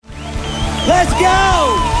Let's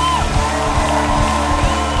go.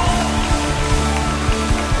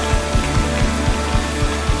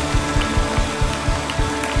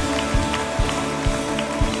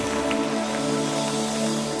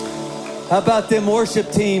 How about them worship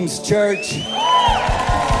teams, church?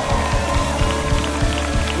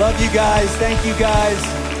 Love you guys. Thank you guys.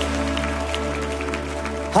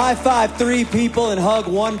 High five 3 people and hug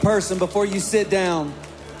 1 person before you sit down.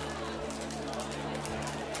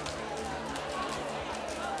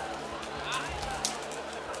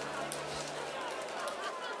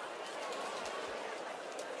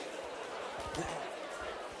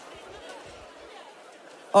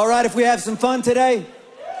 All right, if we have some fun today.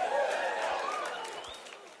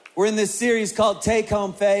 We're in this series called Take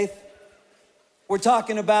Home Faith. We're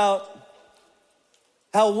talking about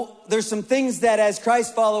how there's some things that as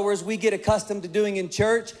Christ followers we get accustomed to doing in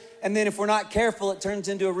church, and then if we're not careful, it turns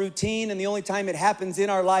into a routine, and the only time it happens in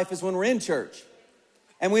our life is when we're in church.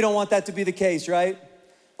 And we don't want that to be the case, right?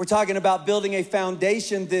 We're talking about building a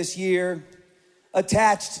foundation this year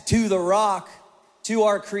attached to the rock, to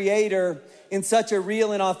our Creator, in such a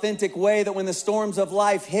real and authentic way that when the storms of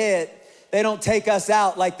life hit, they don't take us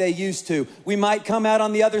out like they used to. We might come out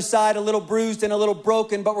on the other side a little bruised and a little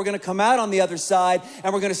broken, but we're gonna come out on the other side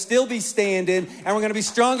and we're gonna still be standing and we're gonna be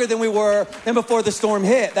stronger than we were than before the storm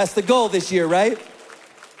hit. That's the goal this year, right?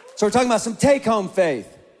 So we're talking about some take-home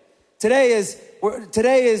faith. Today is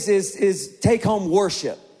take-home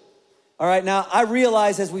worship. All right, now I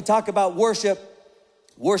realize as we talk about worship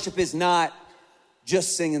is not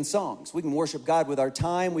just singing songs. We can worship God with our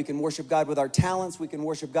time. We can worship God with our talents. We can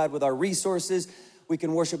worship God with our resources. We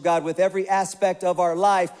can worship God with every aspect of our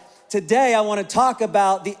life. Today, I want to talk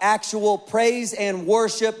about the actual praise and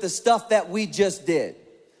worship, the stuff that we just did.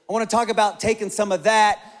 I want to talk about taking some of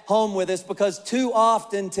that home with us because too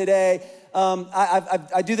often today,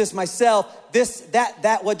 I do this myself.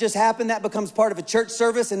 What just happened, that becomes part of a church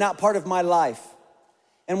service and not part of my life.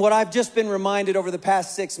 And what I've just been reminded over the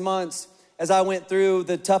past 6 months as I went through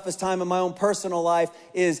the toughest time of my own personal life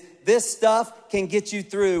is this stuff can get you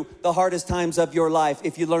through the hardest times of your life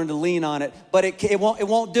if you learn to lean on it. But it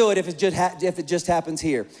won't do it if it just happens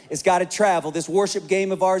here. It's got to travel. This worship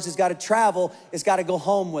game of ours has got to travel. It's got to go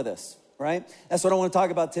home with us, right? That's what I want to talk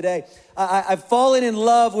about today. I've fallen in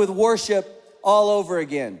love with worship all over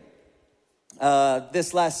again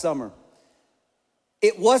this last summer.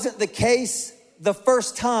 It wasn't the case the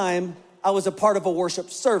first time I was a part of a worship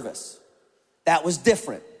service. That was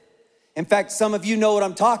different. In fact, some of you know what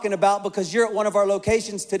I'm talking about because you're at one of our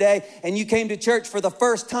locations today and you came to church for the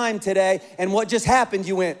first time today, and what just happened,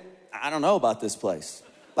 you went, I don't know about this place.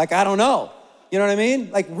 Like, I don't know. You know what I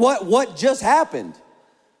mean? Like, what just happened?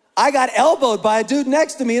 I got elbowed by a dude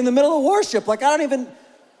next to me in the middle of worship. Like,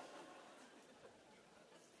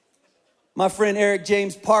 My friend Eric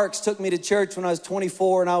James Parks took me to church when I was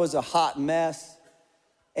 24 and I was a hot mess.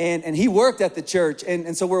 And he worked at the church.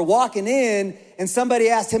 And so we're walking in and somebody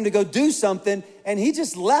asked him to go do something and he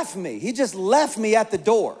just left me. He just left me at the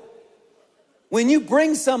door. When you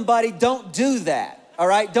bring somebody, don't do that, all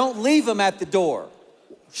right? Don't leave them at the door.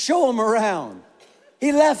 Show them around.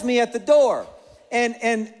 He left me at the door.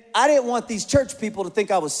 And I didn't want these church people to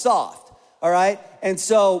think I was soft, all right? And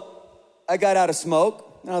so I got out of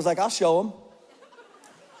smoke and I was like, I'll show them.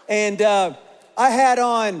 And I had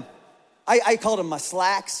on... I called them my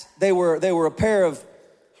slacks. They were a pair of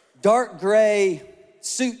dark gray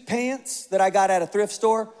suit pants that I got at a thrift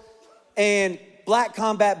store and black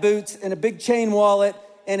combat boots and a big chain wallet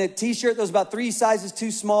and a t-shirt that was about 3 sizes too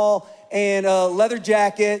small and a leather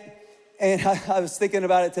jacket. And I was thinking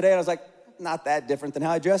about it today and I was like, not that different than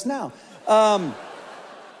how I dress now. And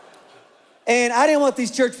I didn't want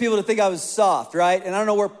these church people to think I was soft, right? And I don't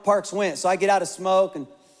know where Parks went. So I get out of smoke and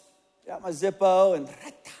got my Zippo and...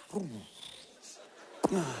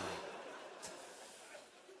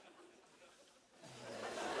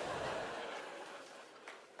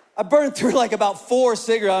 I burned through like about 4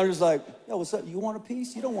 cigarettes. I was just like, yo, what's up? You want a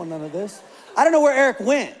piece? You don't want none of this. I don't know where Eric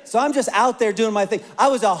went. So I'm just out there doing my thing. I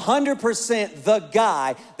was 100% the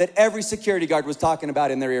guy that every security guard was talking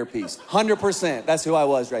about in their earpiece. 100%. That's who I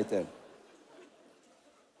was right then.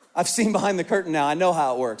 I've seen behind the curtain now. I know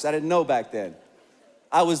how it works. I didn't know back then.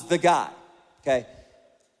 I was the guy, okay?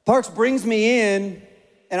 Parks brings me in,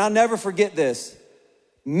 and I'll never forget this.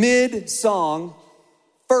 Mid-song,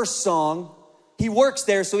 first song, he works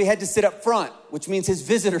there, so he had to sit up front, which means his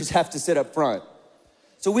visitors have to sit up front.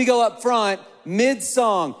 So we go up front,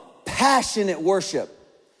 mid-song, passionate worship.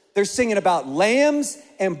 They're singing about lambs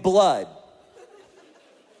and blood.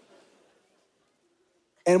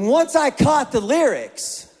 And once I caught the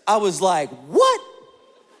lyrics, I was like, what?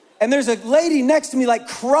 And there's a lady next to me like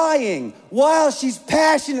crying while she's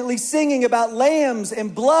passionately singing about lambs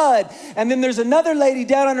and blood. And then there's another lady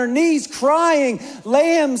down on her knees crying,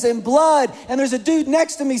 lambs and blood. And there's a dude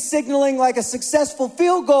next to me signaling like a successful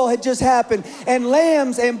field goal had just happened, and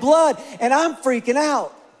lambs and blood. And I'm freaking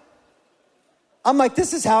out. I'm like,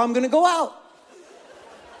 this is how I'm gonna go out.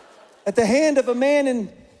 At the hand of a man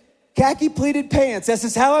in khaki pleated pants. This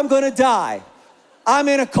is how I'm gonna die. I'm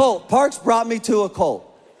in a cult. Parks brought me to a cult.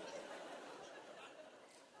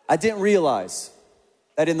 I didn't realize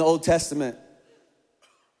that in the Old Testament,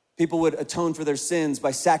 people would atone for their sins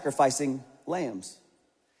by sacrificing lambs.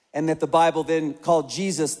 And that the Bible then called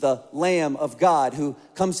Jesus the Lamb of God who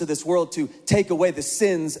comes to this world to take away the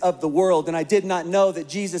sins of the world. And I did not know that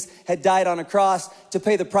Jesus had died on a cross to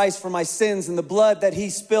pay the price for my sins. And the blood that he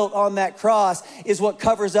spilt on that cross is what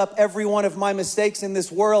covers up every one of my mistakes in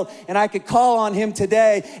this world. And I could call on him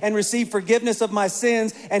today and receive forgiveness of my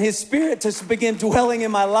sins and his spirit to begin dwelling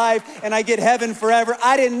in my life, and I get heaven forever.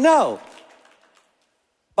 I didn't know.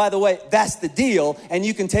 By the way, that's the deal, and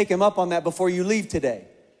you can take him up on that before you leave today.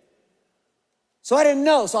 So I didn't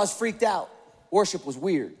know, so I was freaked out. Worship was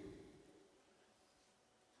weird.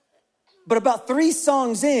 But about 3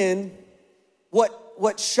 songs in,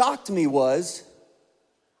 what shocked me was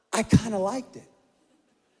I kind of liked it.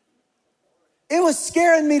 It was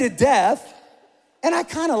scaring me to death, and I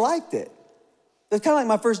kind of liked it. It was kind of like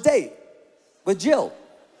my first date with Jill.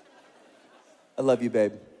 I love you,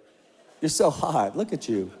 babe. You're so hot. Look at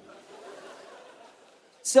you.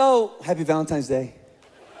 So, happy Valentine's Day.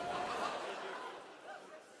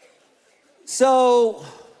 So,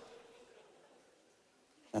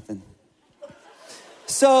 nothing.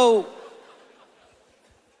 So,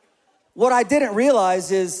 what I didn't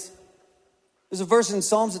realize is there's a verse in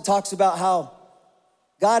Psalms that talks about how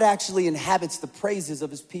God actually inhabits the praises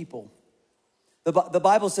of his people. The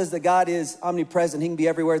Bible says that God is omnipresent. He can be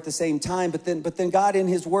everywhere at the same time. But then God in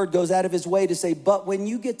his word goes out of his way to say, but when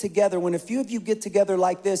you get together, when a few of you get together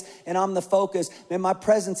like this and I'm the focus, man, my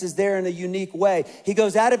presence is there in a unique way. He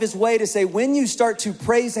goes out of his way to say, when you start to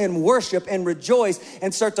praise and worship and rejoice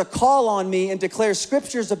and start to call on me and declare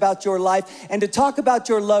scriptures about your life and to talk about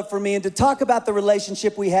your love for me and to talk about the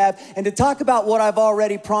relationship we have and to talk about what I've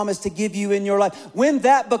already promised to give you in your life, when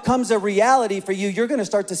that becomes a reality for you, you're going to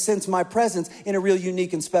start to sense my presence in a real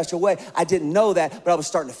unique and special way. I didn't know that, but I was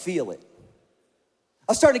starting to feel it.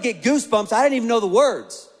 I was starting to get goosebumps. I didn't even know the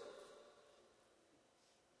words.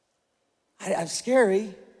 I'm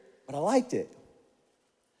scary, but I liked it.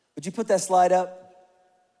 Would you put that slide up?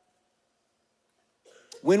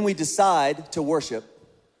 When we decide to worship,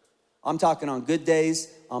 I'm talking on good days,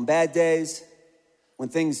 on bad days, when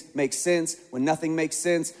things make sense, when nothing makes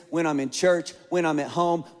sense, when I'm in church, when I'm at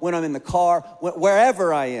home, when I'm in the car,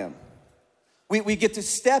 wherever I am. We get to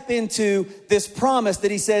step into this promise that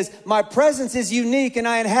he says, my presence is unique and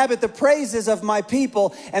I inhabit the praises of my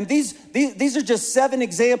people. And these are just 7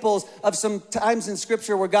 examples of some times in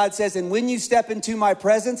scripture where God says, and when you step into my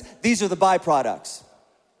presence, these are the byproducts.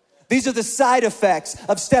 These are the side effects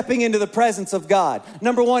of stepping into the presence of God.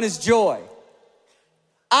 Number 1 is joy.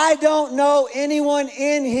 I don't know anyone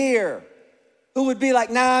in here who would be like,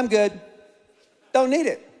 nah, I'm good. Don't need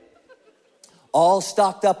it. All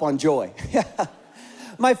stocked up on joy.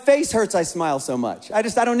 My face hurts, I smile so much. I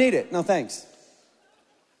don't need it. No, thanks.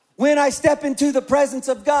 When I step into the presence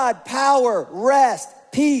of God, power, rest,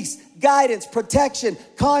 peace, guidance, protection,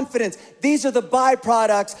 confidence. These are the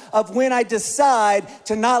byproducts of when I decide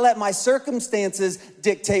to not let my circumstances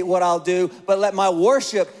dictate what I'll do, but let my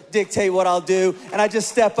worship dictate what I'll do. And I just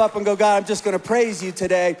step up and go, God, I'm just going to praise you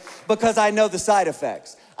today because I know the side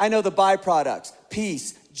effects. I know the byproducts,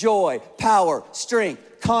 peace, joy, power,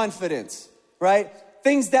 strength, confidence, right?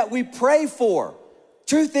 Things that we pray for.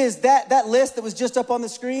 Truth is that list that was just up on the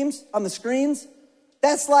screens,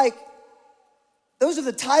 that's like, those are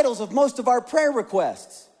the titles of most of our prayer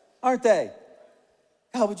requests, aren't they?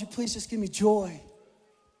 God, would you please just give me joy?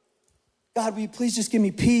 God, will you please just give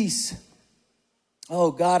me peace?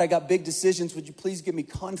 Oh God, I got big decisions. Would you please give me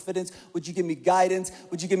confidence? Would you give me guidance?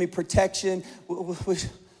 Would you give me protection?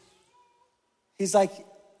 He's like,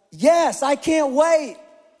 yes, I can't wait.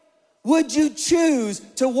 Would you choose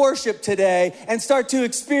to worship today and start to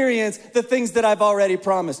experience the things that I've already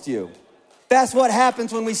promised you? That's what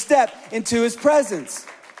happens when we step into his presence.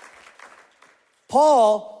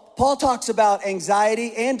 Paul talks about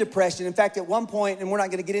anxiety and depression. In fact, at one point, and we're not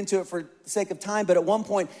going to get into it for the sake of time, but at one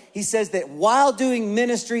point he says that while doing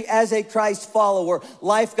ministry as a Christ follower,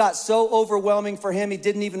 life got so overwhelming for him, he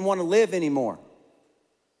didn't even want to live anymore.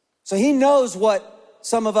 So he knows what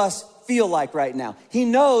some of us feel like right now. He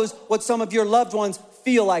knows what some of your loved ones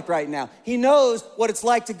feel like right now. He knows what it's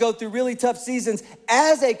like to go through really tough seasons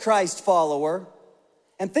as a Christ follower,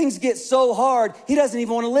 and things get so hard, he doesn't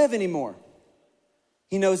even want to live anymore.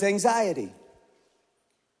 He knows anxiety.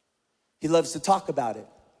 He loves to talk about it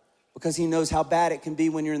because he knows how bad it can be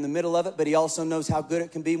when you're in the middle of it, but he also knows how good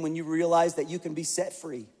it can be when you realize that you can be set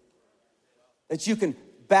free, that you can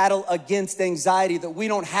battle against anxiety, that we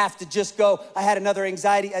don't have to just go, I had another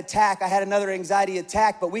anxiety attack,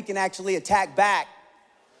 but we can actually attack back.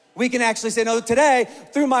 We can actually say, no, today,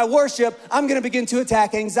 through my worship, I'm gonna begin to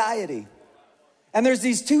attack anxiety. And there's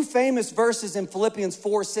these two famous verses in Philippians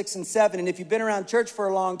 4, 6, and 7. And if you've been around church for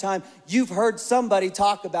a long time, you've heard somebody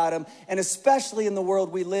talk about them. And especially in the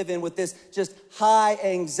world we live in with this just high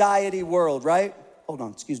anxiety world, right? Hold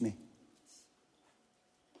on, excuse me.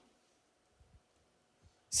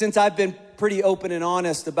 Since I've been pretty open and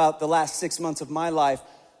honest about the last 6 months of my life,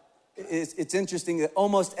 it's interesting that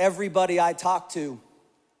almost everybody I talk to,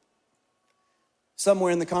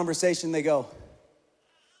 somewhere in the conversation they go,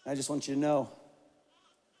 I just want you to know,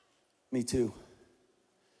 me too.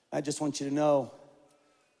 I just want you to know,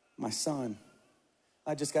 my son,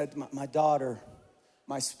 I just got my daughter,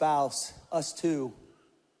 my spouse, us too,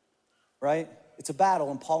 right? It's a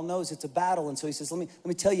battle, and Paul knows it's a battle, and so he says, let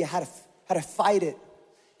me tell you how to fight it.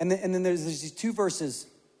 And then there's these two verses.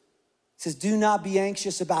 It says, do not be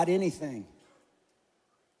anxious about anything,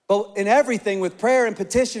 but in everything with prayer and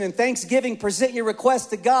petition and thanksgiving, present your requests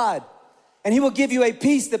to God, and he will give you a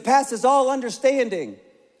peace that passes all understanding.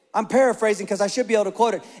 I'm paraphrasing because I should be able to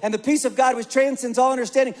quote it. And the peace of God which transcends all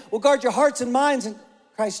understanding will guard your hearts and minds in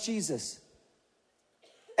Christ Jesus.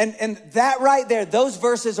 And that right there, those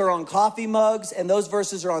verses are on coffee mugs, and those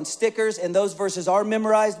verses are on stickers, and those verses are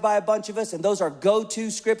memorized by a bunch of us, and those are go-to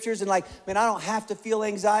scriptures. And like, man, I don't have to feel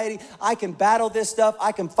anxiety. I can battle this stuff.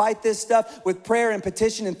 I can fight this stuff with prayer and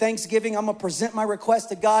petition and thanksgiving. I'm gonna present my request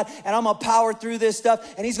to God, and I'm gonna power through this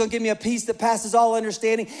stuff, and he's gonna give me a peace that passes all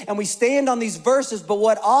understanding. And we stand on these verses, but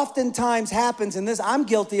what oftentimes happens, and this, I'm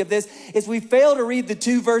guilty of this, is we fail to read the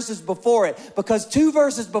two verses before it, because two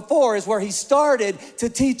verses before is where he started to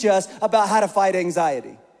teach us about how to fight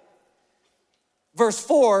anxiety. Verse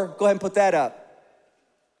 4, go ahead and put that up.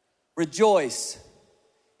 Rejoice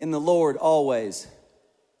in the Lord always.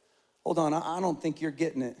 Hold on, I don't think you're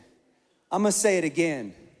getting it. I'm gonna say it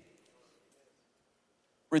again.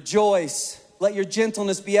 Rejoice, let your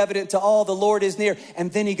gentleness be evident to all, the Lord is near.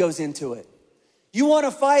 And then he goes into it. You want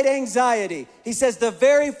to fight anxiety. He says the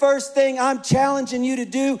very first thing I'm challenging you to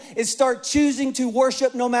do is start choosing to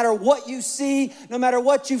worship no matter what you see, no matter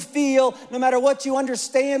what you feel, no matter what you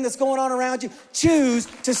understand that's going on around you. Choose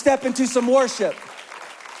to step into some worship.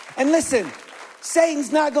 And listen,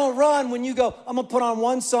 Satan's not going to run when you go, I'm going to put on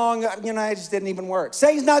one song, it just didn't even work.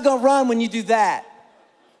 Satan's not going to run when you do that.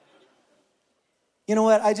 You know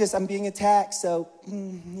what, I'm being attacked, so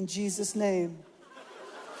in Jesus' name.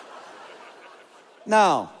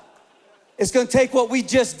 No, it's going to take what we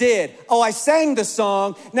just did. Oh, I sang the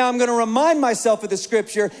song. Now I'm going to remind myself of the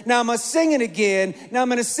scripture. Now I'm going to sing it again. Now I'm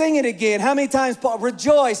going to sing it again. How many times, Paul?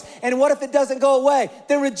 Rejoice. And what if it doesn't go away?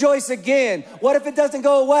 Then rejoice again. What if it doesn't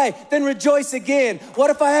go away? Then rejoice again.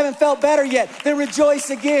 What if I haven't felt better yet? Then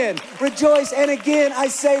rejoice again. Rejoice. And again, I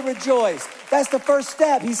say rejoice. That's the first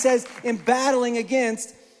step, he says, in battling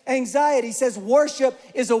against anxiety. He says worship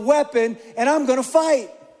is a weapon, and I'm going to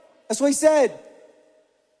fight. That's what he said.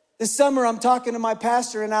 This summer, I'm talking to my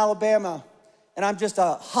pastor in Alabama, and I'm just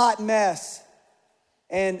a hot mess.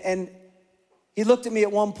 And he looked at me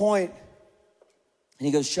at one point, and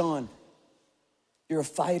he goes, Shawn, you're a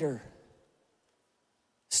fighter.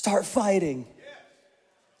 Start fighting.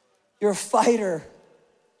 You're a fighter.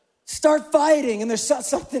 Start fighting. And there's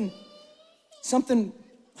something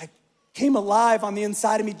like came alive on the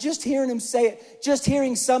inside of me, just hearing him say it, just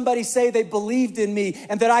hearing somebody say they believed in me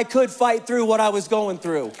and that I could fight through what I was going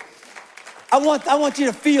through. I want you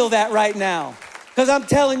to feel that right now, because I'm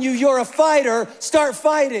telling you, you're a fighter. Start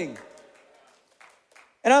fighting.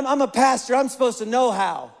 And I'm a pastor. I'm supposed to know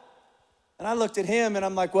how. And I looked at him and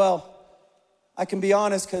I'm like, well, I can be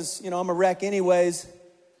honest because, I'm a wreck anyways.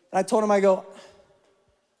 And I told him, I go,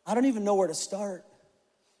 I don't even know where to start.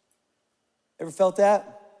 Ever felt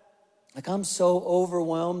that? Like, I'm so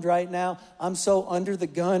overwhelmed right now. I'm so under the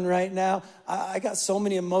gun right now. I got so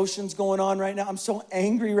many emotions going on right now. I'm so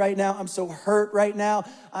angry right now. I'm so hurt right now.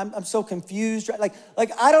 I'm so confused. Like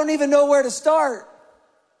I don't even know where to start.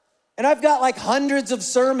 And I've got like hundreds of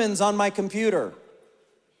sermons on my computer.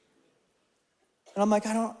 And I'm like,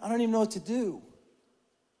 I don't even know what to do.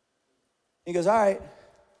 He goes, all right,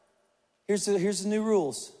 here's the new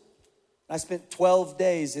rules. I spent 12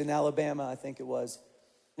 days in Alabama, I think it was.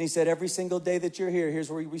 And he said, every single day that you're here, here's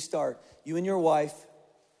where we start. You and your wife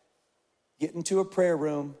get into a prayer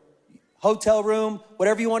room, hotel room,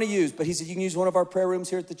 whatever you want to use. But he said, you can use one of our prayer rooms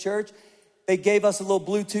here at the church. They gave us a little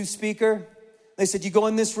Bluetooth speaker. They said, you go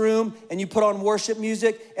in this room and you put on worship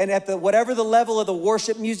music, and at whatever the level of the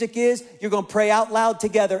worship music is, you're going to pray out loud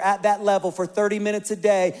together at that level for 30 minutes a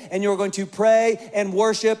day. And you're going to pray and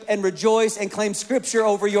worship and rejoice and claim scripture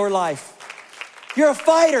over your life. You're a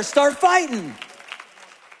fighter. Start fighting.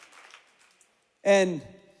 And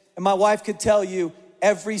my wife could tell you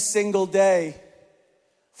every single day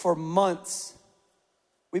for months,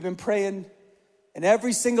 we've been praying. And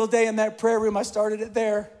every single day in that prayer room, I started it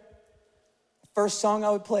there. First song I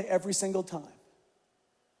would play every single time,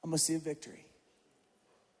 I'm gonna see a victory.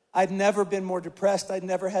 I'd never been more depressed. I'd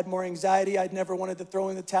never had more anxiety. I'd never wanted to throw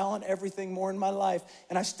in the towel on everything more in my life.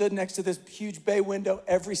 And I stood next to this huge bay window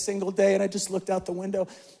every single day, and I just looked out the window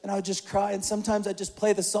and I would just cry. And sometimes I'd just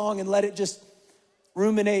play the song and let it just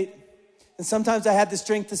ruminate. And sometimes I had the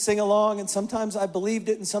strength to sing along, and sometimes I believed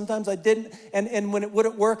it, and sometimes I didn't. And when it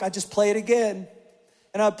wouldn't work, I'd just play it again.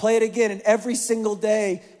 And I'd play it again. And every single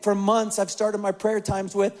day for months, I've started my prayer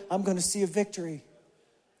times with, I'm going to see a victory.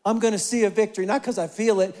 I'm going to see a victory. Not because I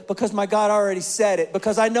feel it, because my God already said it,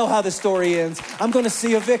 because I know how the story ends. I'm going to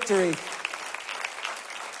see a victory.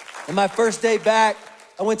 And my first day back,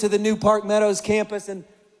 I went to the new Park Meadows campus, and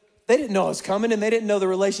they didn't know I was coming, and they didn't know the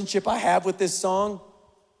relationship I have with this song.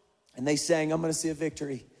 And they sang, I'm going to see a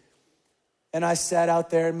victory. And I sat out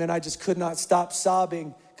there, and man, I just could not stop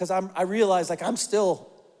sobbing. Because I realized, like, I'm still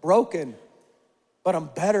broken, but I'm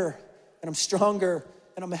better, and I'm stronger,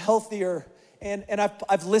 and I'm healthier. And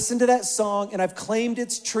I've listened to that song, and I've claimed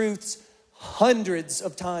its truths hundreds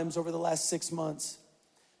of times over the last 6 months.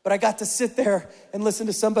 But I got to sit there and listen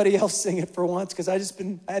to somebody else sing it for once, because I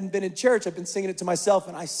hadn't been in church. I've been singing it to myself,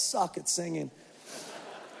 and I suck at singing.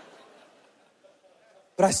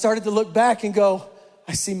 But I started to look back and go,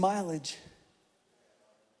 I see mileage.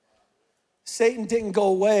 Satan didn't go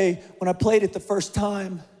away when I played it the first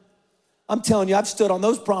time. I'm telling you, I've stood on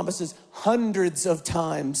those promises hundreds of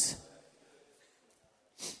times.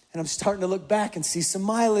 And I'm starting to look back and see some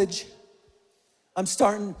mileage. It's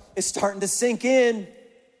starting to sink in.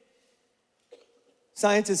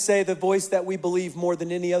 Scientists say the voice that we believe more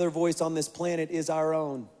than any other voice on this planet is our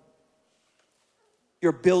own.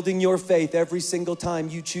 You're building your faith every single time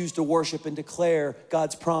you choose to worship and declare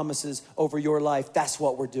God's promises over your life. That's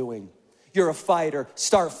what we're doing. You're a fighter.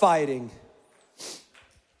 Start fighting.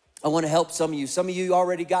 I want to help some of you. Some of you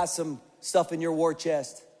already got some stuff in your war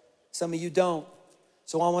chest. Some of you don't.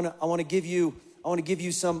 So I want to give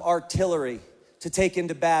you some artillery to take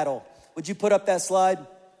into battle. Would you put up that slide?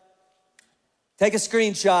 Take a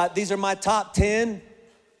screenshot. These are my top 10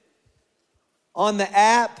 on the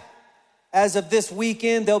app. As of this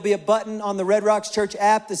weekend, there'll be a button on the Red Rocks Church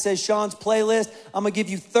app that says Shawn's playlist. I'm gonna give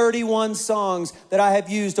you 31 songs that I have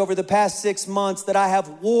used over the past 6 months that I have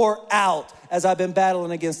wore out as I've been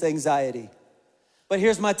battling against anxiety. But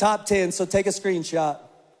here's my top 10, so take a screenshot.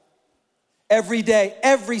 Every day,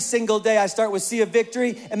 every single day, I start with See a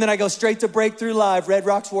Victory, and then I go straight to Breakthrough Live, Red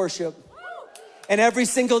Rocks Worship. And every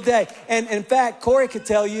single day. And in fact, Corey could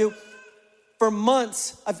tell you, for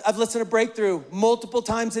months, I've listened to Breakthrough multiple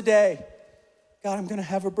times a day. God, I'm gonna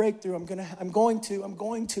have a breakthrough. I'm gonna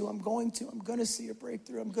see a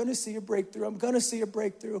breakthrough. I'm gonna see a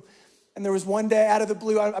breakthrough. And there was one day out of the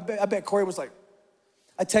blue, I bet Corey was like,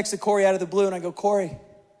 I texted Corey out of the blue and I go, Corey,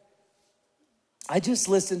 I just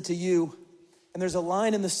listened to you. And there's a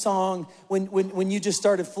line in the song when you just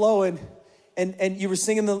started flowing and you were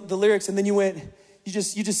singing the lyrics, and then you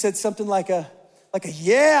just said something like a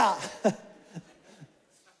yeah.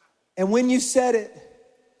 And when you said it,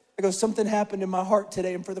 I go, something happened in my heart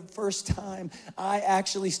today, and for the first time, I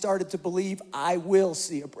actually started to believe I will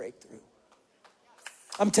see a breakthrough.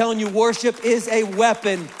 I'm telling you, worship is a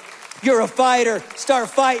weapon. You're a fighter. Start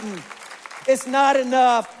fighting. It's not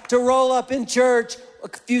enough to roll up in church a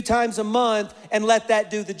few times a month and let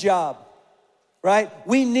that do the job, right?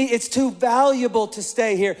 It's too valuable to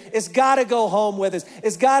stay here. It's got to go home with us.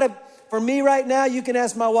 For me right now, you can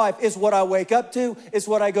ask my wife, it's what I wake up to. It's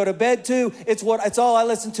what I go to bed to. It's all I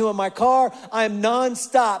listen to in my car. I'm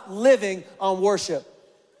nonstop living on worship.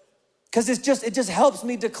 Because it just helps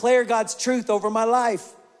me declare God's truth over my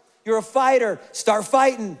life. You're a fighter. Start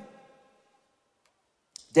fighting.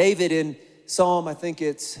 David in Psalm, I think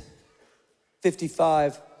it's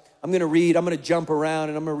 55. I'm going to jump around,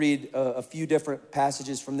 and I'm going to read a few different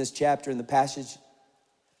passages from this chapter in the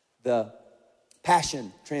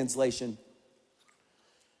Passion Translation.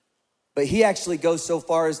 But he actually goes so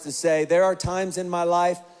far as to say, there are times in my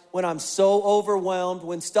life when I'm so overwhelmed,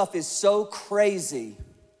 when stuff is so crazy,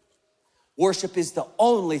 worship is the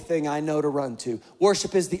only thing I know to run to.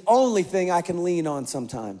 Worship is the only thing I can lean on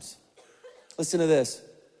sometimes. Listen to this.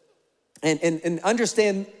 And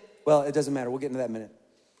understand, well, it doesn't matter. We'll get into that in a minute.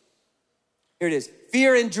 Here it is.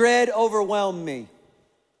 Fear and dread overwhelm me.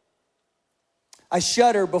 I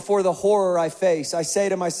shudder before the horror I face. I say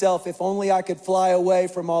to myself, if only I could fly away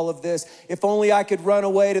from all of this. If only I could run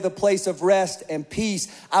away to the place of rest and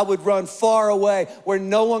peace. I would run far away where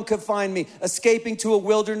no one could find me, escaping to a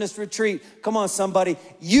wilderness retreat. Come on, somebody.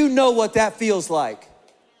 You know what that feels like.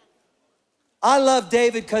 I love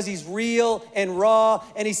David because he's real and raw,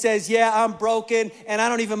 and he says, yeah, I'm broken, and I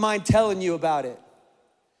don't even mind telling you about it.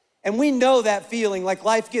 And we know that feeling, like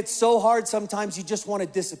life gets so hard sometimes you just want to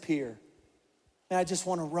disappear. And I just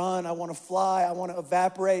want to run, I want to fly, I want to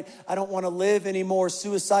evaporate, I don't want to live anymore.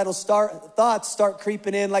 Suicidal thoughts start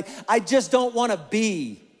creeping in, like I just don't want to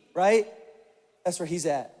be, right? That's where he's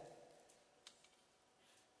at.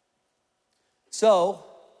 So,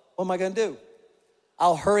 what am I going to do?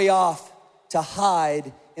 I'll hurry off to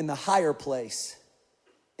hide in the higher place,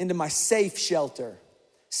 into my safe shelter,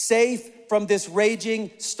 safe from this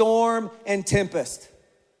raging storm and tempest.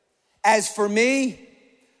 As for me,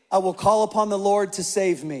 I will call upon the Lord to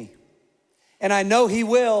save me. And I know he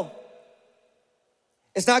will.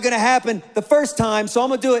 It's not gonna happen the first time, so I'm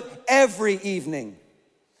gonna do it every evening.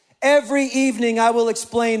 Every evening I will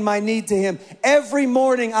explain my need to him. Every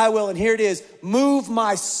morning I will, and here it is, move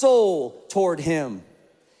my soul toward him.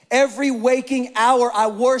 Every waking hour I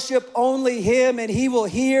worship only him, and he will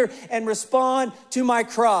hear and respond to my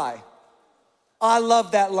cry. I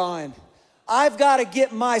love that line. I've got to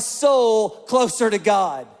get my soul closer to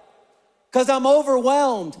God because I'm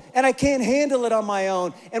overwhelmed and I can't handle it on my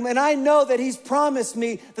own. And when I know that he's promised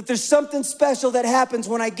me that there's something special that happens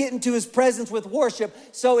when I get into his presence with worship.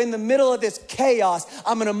 So in the middle of this chaos,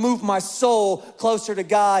 I'm going to move my soul closer to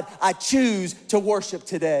God. I choose to worship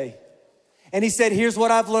today. And he said, here's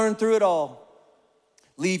what I've learned through it all.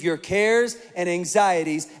 Leave your cares and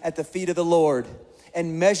anxieties at the feet of the Lord,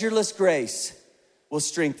 and measureless grace will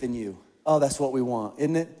strengthen you. Oh, that's what we want,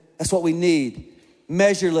 isn't it? That's what we need.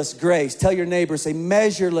 Measureless grace. Tell your neighbor, say,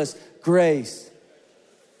 measureless grace.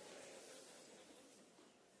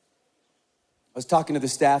 I was talking to the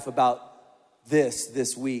staff about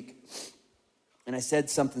this week, and I said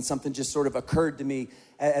something just sort of occurred to me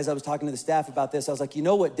as I was talking to the staff about this. I was like, you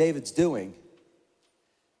know what David's doing?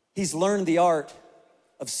 He's learned the art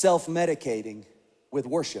of self-medicating with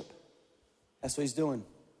worship. That's what he's doing.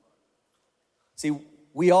 See,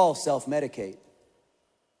 we all self-medicate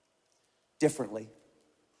differently.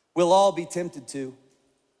 We'll all be tempted to,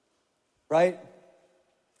 right?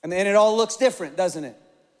 And it all looks different, doesn't it?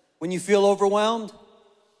 When you feel overwhelmed,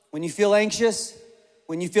 when you feel anxious,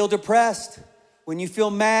 when you feel depressed, when you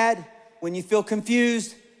feel mad, when you feel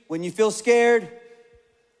confused, when you feel scared,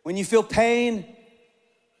 when you feel pain,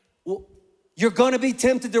 well, you're gonna be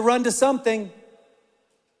tempted to run to something.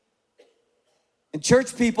 And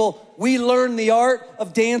church people, we learn the art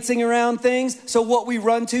of dancing around things, so what we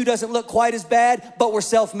run to doesn't look quite as bad, but we're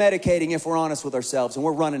self-medicating if we're honest with ourselves, and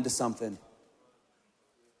we're running to something.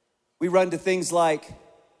 We run to things like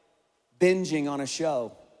binging on a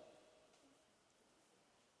show.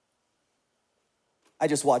 I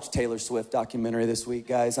just watched Taylor Swift documentary this week,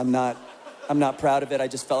 guys. I'm not proud of it. I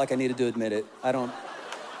just felt like I needed to admit it.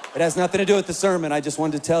 It has nothing to do with the sermon. I just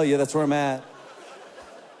wanted to tell you that's where I'm at.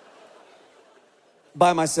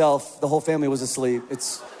 By myself, the whole family was asleep.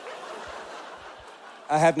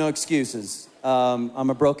 I have no excuses. I'm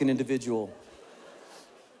a broken individual.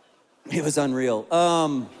 It was unreal.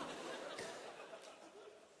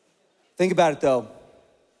 Think about it though.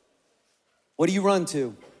 What do you run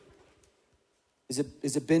to? Is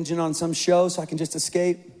it binging on some show so I can just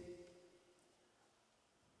escape?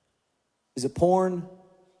 Is it porn?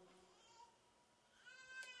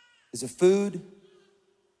 Is it food?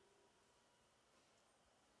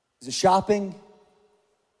 Is it shopping?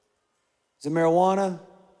 Is it marijuana?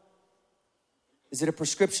 Is it a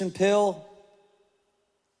prescription pill?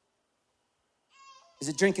 Is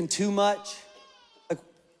it drinking too much? Like,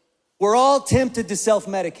 we're all tempted to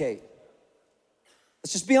self-medicate.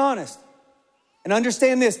 Let's just be honest. And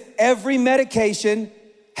understand this, every medication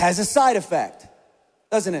has a side effect,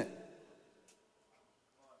 doesn't it?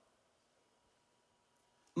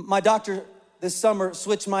 My doctor this summer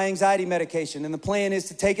switched my anxiety medication, and the plan is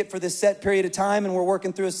to take it for this set period of time, and we're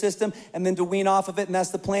working through a system, and then to wean off of it, and that's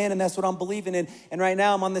the plan, and that's what I'm believing in. And right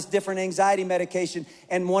now I'm on this different anxiety medication,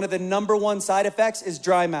 and one of the number one side effects is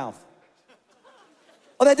dry mouth.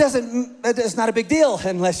 Well, that's not a big deal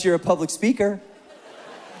unless you're a public speaker.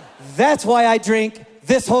 That's why I drink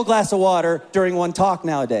this whole glass of water during one talk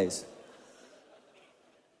nowadays.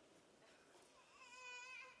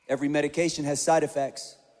 Every medication has side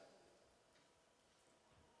effects.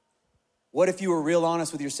 What if you were real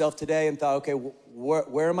honest with yourself today and thought, okay,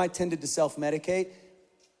 where am I tended to self-medicate?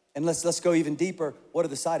 And let's go even deeper. What are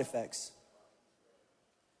the side effects?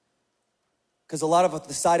 Because a lot of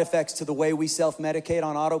the side effects to the way we self-medicate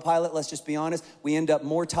on autopilot, let's just be honest, we end up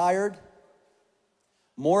more tired,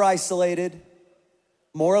 more isolated,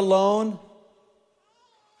 more alone,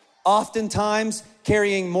 oftentimes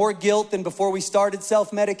carrying more guilt than before we started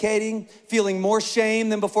self-medicating, feeling more shame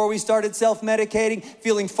than before we started self-medicating,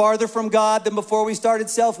 feeling farther from God than before we started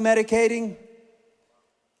self-medicating.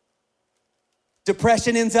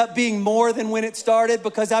 Depression ends up being more than when it started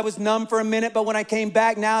because I was numb for a minute, but when I came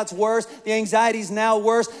back, now it's worse. The anxiety's now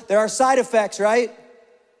worse. There are side effects, right?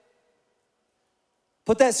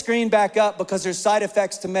 Put that screen back up because there's side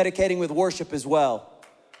effects to medicating with worship as well.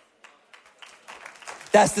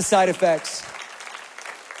 That's the side effects.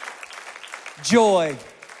 Joy,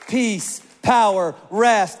 peace, power,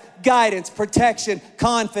 rest, guidance, protection,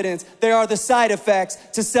 confidence. There are the side effects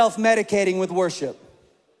to self-medicating with worship.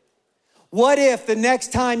 What if the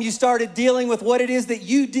next time you started dealing with what it is that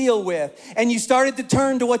you deal with and you started to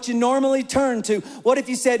turn to what you normally turn to? What if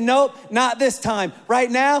you said, nope, not this time. Right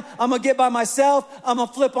now, I'm gonna get by myself. I'm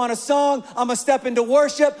gonna flip on a song. I'm gonna step into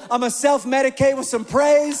worship. I'm gonna self-medicate with some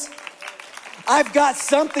praise. I've got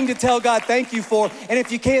something to tell God thank you for. And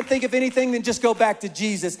if you can't think of anything, then just go back to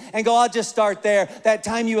Jesus and go, I'll just start there. That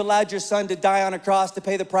time you allowed your son to die on a cross to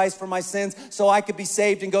pay the price for my sins so I could be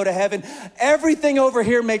saved and go to heaven. Everything over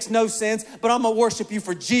here makes no sense, but I'm gonna worship you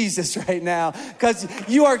for Jesus right now because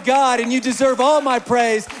you are God and you deserve all my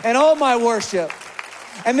praise and all my worship.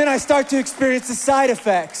 And then I start to experience the side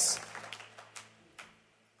effects.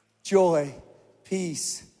 Joy,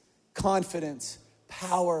 peace, confidence,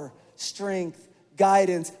 power, strength,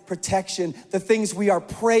 guidance, protection, the things we are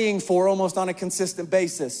praying for almost on a consistent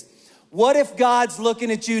basis. What if God's looking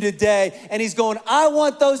at you today and he's going, I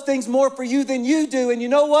want those things more for you than you do. And you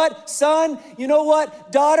know what, son? You know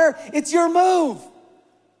what, daughter? It's your move.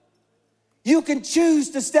 You can choose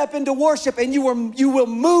to step into worship and you will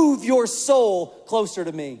move your soul closer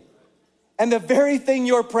to me. And the very thing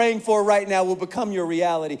you're praying for right now will become your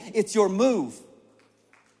reality. It's your move.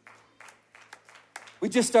 We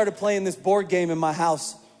just started playing this board game in my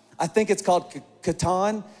house. I think it's called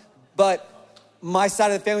Catan, but my side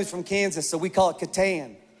of the family's from Kansas, so we call it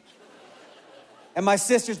Catan. And my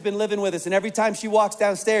sister's been living with us, and every time she walks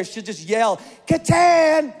downstairs, she'll just yell,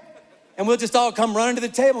 Catan! And we'll just all come running to the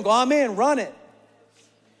table and go, I'm in, run it.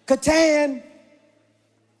 Catan!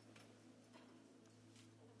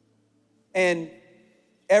 And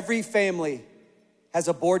every family has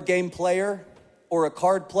a board game player or a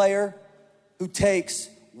card player who takes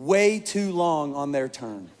way too long on their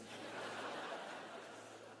turn.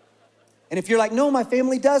 And if you're like, no, my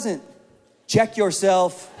family doesn't, check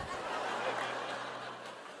yourself.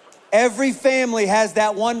 Every family has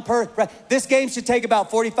that one person. This game should take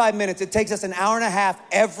about 45 minutes. It takes us an hour and a half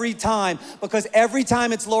every time because every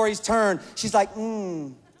time it's Lori's turn, she's like,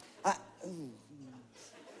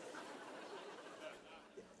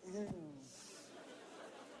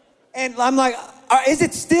 And I'm like, is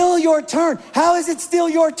it still your turn? How is it still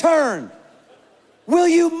your turn? Will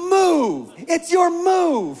you move? It's your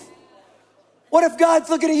move. What if God's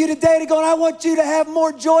looking at you today and going, I want you to have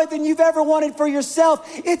more joy than you've ever wanted for yourself?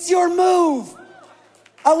 It's your move.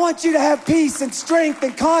 I want you to have peace and strength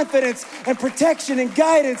and confidence and protection and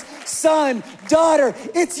guidance. Son, daughter,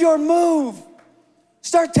 it's your move.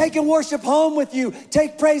 Start taking worship home with you.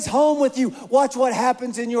 Take praise home with you. Watch what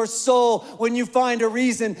happens in your soul when you find a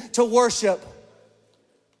reason to worship.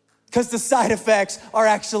 Because the side effects are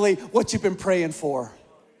actually what you've been praying for.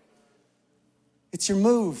 It's your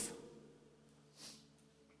move.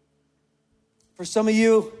 For some of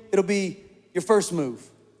you, it'll be your first move.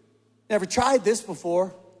 Never tried this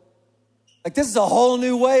before. Like, this is a whole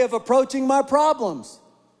new way of approaching my problems.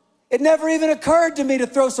 It never even occurred to me to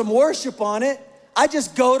throw some worship on it. I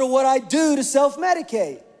just go to what I do to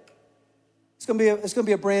self-medicate. It's gonna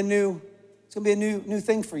be a brand new, it's gonna be a new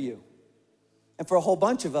thing for you. And for a whole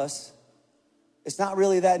bunch of us, it's not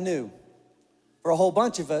really that new. For a whole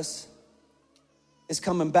bunch of us, it's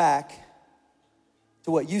coming back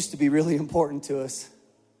to what used to be really important to us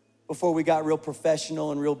before we got real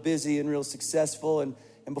professional and real busy and real successful and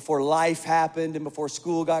before life happened and before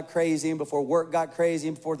school got crazy and before work got crazy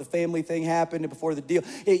and before the family thing happened and before the deal.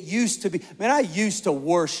 It used to be, man, I used to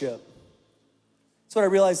worship. That's what I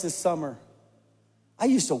realized this summer. I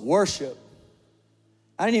used to worship.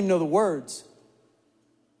 I didn't even know the words.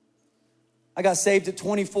 I got saved at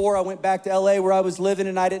 24. I went back to LA where I was living,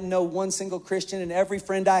 and I didn't know one single Christian, and every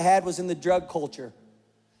friend I had was in the drug culture.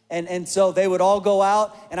 And so they would all go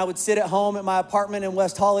out, and I would sit at home at my apartment in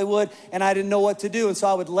West Hollywood, and I didn't know what to do. And so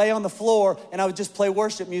I would lay on the floor, and I would just play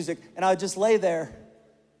worship music, and I would just lay there.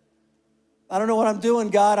 I don't know what I'm doing,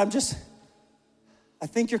 God. I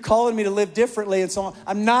think you're calling me to live differently, and so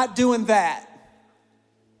I'm not doing that.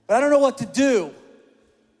 But I don't know what to do.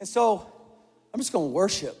 And so I'm just going to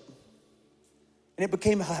worship. And it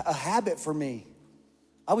became a habit for me.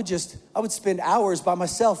 I would spend hours by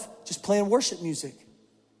myself just playing worship music.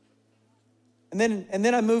 And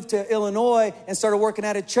then I moved to Illinois and started working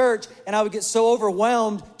at a church, and I would get so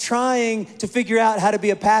overwhelmed trying to figure out how to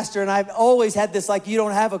be a pastor. And I've always had this like, you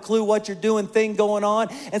don't have a clue what you're doing thing going on.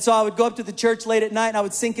 And so I would go up to the church late at night, and I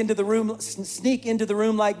would sneak into the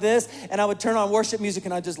room like this, and I would turn on worship music,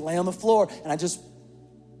 and I'd just lay on the floor, and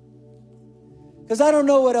because I don't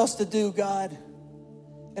know what else to do, God.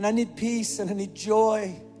 And I need peace, and I need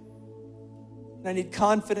joy, and I need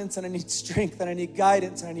confidence, and I need strength, and I need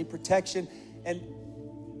guidance, and I need protection. And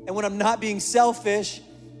when I'm not being selfish,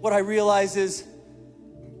 what I realize is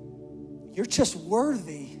you're just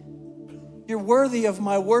worthy. You're worthy of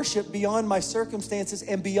my worship beyond my circumstances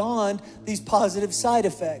and beyond these positive side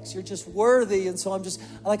effects. You're just worthy. And so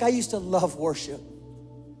I used to love worship.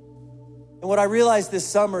 And what I realized this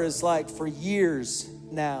summer is like for years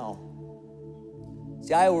now,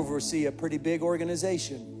 see, I oversee a pretty big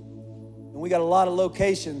organization, and we got a lot of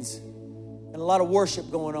locations and a lot of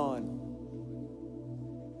worship going on.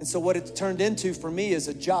 And so what it's turned into for me is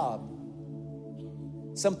a job,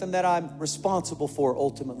 something that I'm responsible for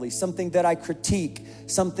ultimately, something that I critique,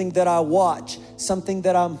 something that I watch, something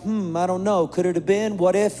that I don't know, could it have been,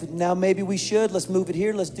 what if, now maybe we should, let's move it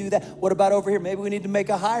here, let's do that. What about over here? Maybe we need to make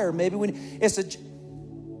a hire, and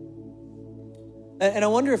I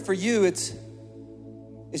wonder if for you it's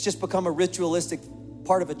just become a ritualistic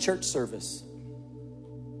part of a church service.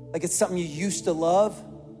 Like it's something you used to love,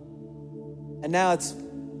 and now it's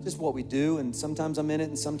just what we do, and sometimes I'm in it,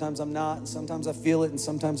 and sometimes I'm not, and sometimes I feel it, and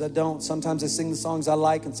sometimes I don't. Sometimes I sing the songs I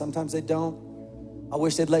like, and sometimes they don't. I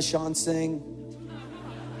wish they'd let Shawn sing.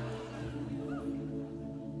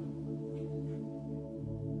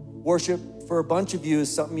 Worship for a bunch of you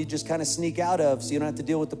is something you just kind of sneak out of so you don't have to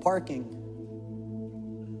deal with the parking.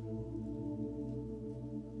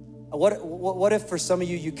 What if for some of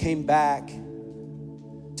you came back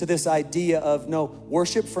to this idea of, no,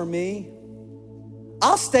 worship for me,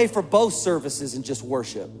 I'll stay for both services and just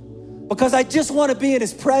worship because I just want to be in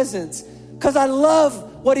his presence because I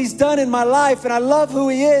love what he's done in my life and I love who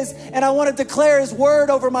he is and I want to declare his word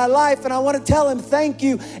over my life and I want to tell him thank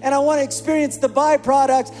you and I want to experience the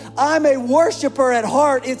byproducts. I'm a worshiper at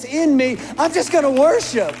heart. It's in me. I'm just going to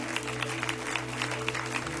worship.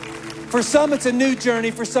 For some, it's a new journey.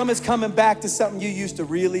 For some, it's coming back to something you used to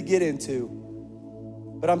really get into.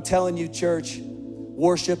 But I'm telling you, church,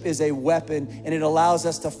 worship is a weapon, and it allows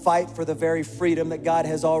us to fight for the very freedom that God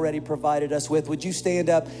has already provided us with. Would you stand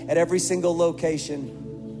up at every single location?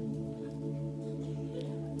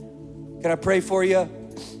 Can I pray for you?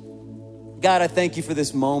 God, I thank you for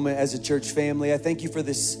this moment as a church family. I thank you for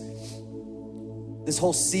this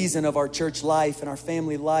whole season of our church life and our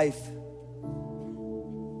family life.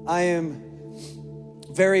 I am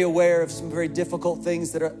very aware of some very difficult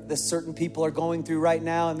things that certain people are going through right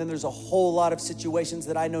now. And then there's a whole lot of situations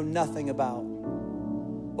that I know nothing about.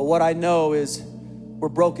 But what I know is we're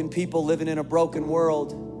broken people living in a broken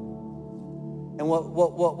world. And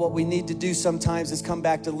what we need to do sometimes is come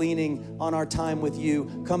back to leaning on our time with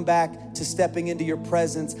you. Come back to stepping into your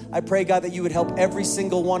presence. I pray, God, that you would help every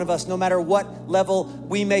single one of us, no matter what level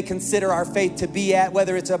we may consider our faith to be at,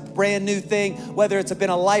 whether it's a brand new thing, whether it's been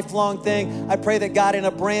a lifelong thing. I pray that, God, in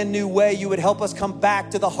a brand new way, you would help us come back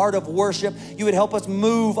to the heart of worship. You would help us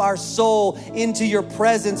move our soul into your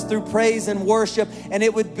presence through praise and worship, and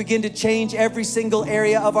it would begin to change every single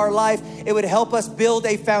area of our life. It would help us build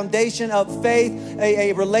a foundation of faith,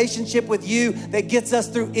 a relationship with you that gets us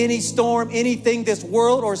through any storm, anything this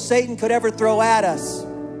world or Satan could ever throw at us.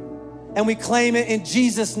 And we claim it in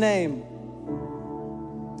Jesus' name.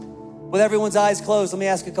 With everyone's eyes closed, let me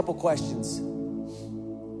ask a couple questions.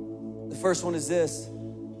 The first one is this.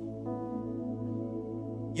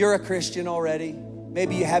 You're a Christian already.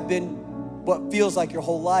 Maybe you have been what feels like your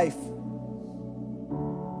whole life.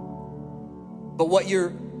 But what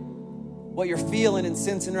you're feeling and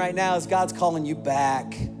sensing right now is God's calling you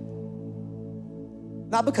back.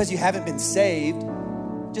 Not because you haven't been saved,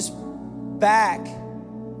 just back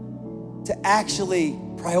to actually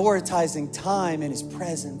prioritizing time in his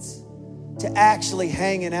presence, to actually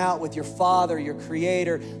hanging out with your Father, your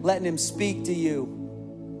Creator, letting him speak to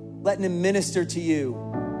you, letting him minister to you,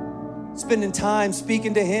 spending time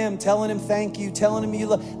speaking to him, telling him thank you, telling him you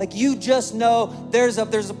love. Like, you just know there's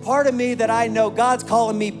a part of me that I know God's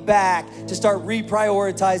calling me back to start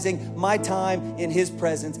reprioritizing my time in his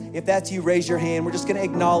presence. If that's you, raise your hand. We're just gonna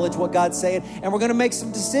acknowledge what God's saying, and we're gonna make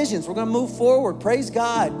some decisions. We're gonna move forward. Praise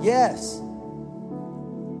God, yes.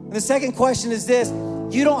 And the second question is this: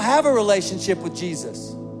 you don't have a relationship with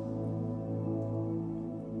Jesus.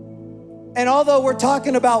 And although we're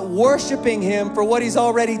talking about worshiping him for what he's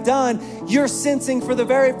already done, you're sensing for the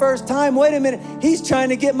very first time, wait a minute, he's trying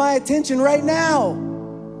to get my attention right now.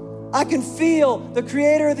 I can feel the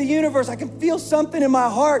creator of the universe. I can feel something in my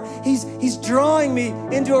heart. He's drawing me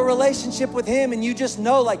into a relationship with him. And you just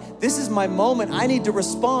know, like, this is my moment. I need to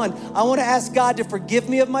respond. I want to ask God to forgive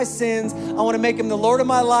me of my sins. I want to make him the Lord of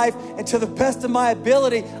my life. And to the best of my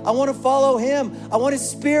ability, I want to follow him. I want his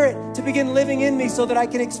spirit to begin living in me so that I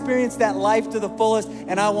can experience that life to the fullest.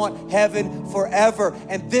 And I want heaven forever.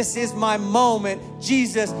 And this is my moment.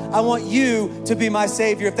 Jesus, I want you to be my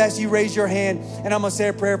Savior. If that's you, raise your hand. And I'm going to say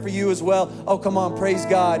a prayer for you as well. Oh, come on, praise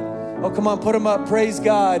God. Oh, come on, put them up, praise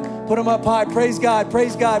God. Put them up high, praise God,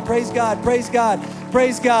 praise God, praise God, praise God,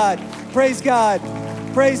 praise God, praise God,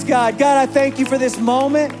 praise God. God, I thank you for this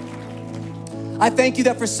moment. I thank you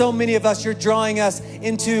that for so many of us, you're drawing us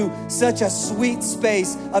into such a sweet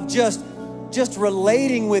space of just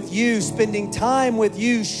relating with you, spending time with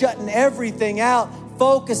you, shutting everything out,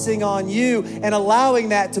 focusing on you, and allowing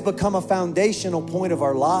that to become a foundational point of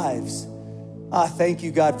our lives. I thank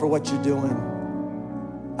you, God, for what you're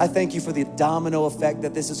doing. I thank you for the domino effect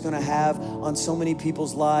that this is going to have on so many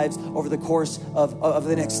people's lives over the course of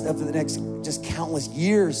the next just countless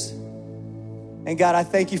years. And God, I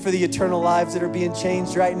thank you for the eternal lives that are being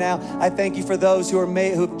changed right now. I thank you for those who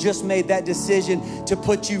have just made that decision to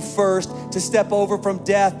put you first, to step over from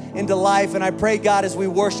death into life. And I pray, God, as we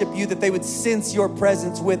worship you, that they would sense your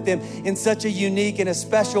presence with them in such a unique and a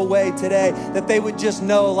special way today, that they would just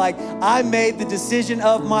know, like, I made the decision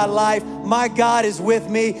of my life. My God is with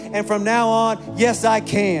me. And from now on, yes, I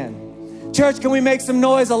can. Church, can we make some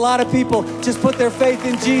noise? A lot of people just put their faith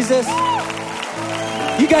in Jesus.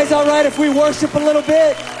 You guys all right if we worship a little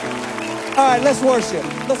bit? All right, let's worship.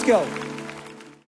 Let's go.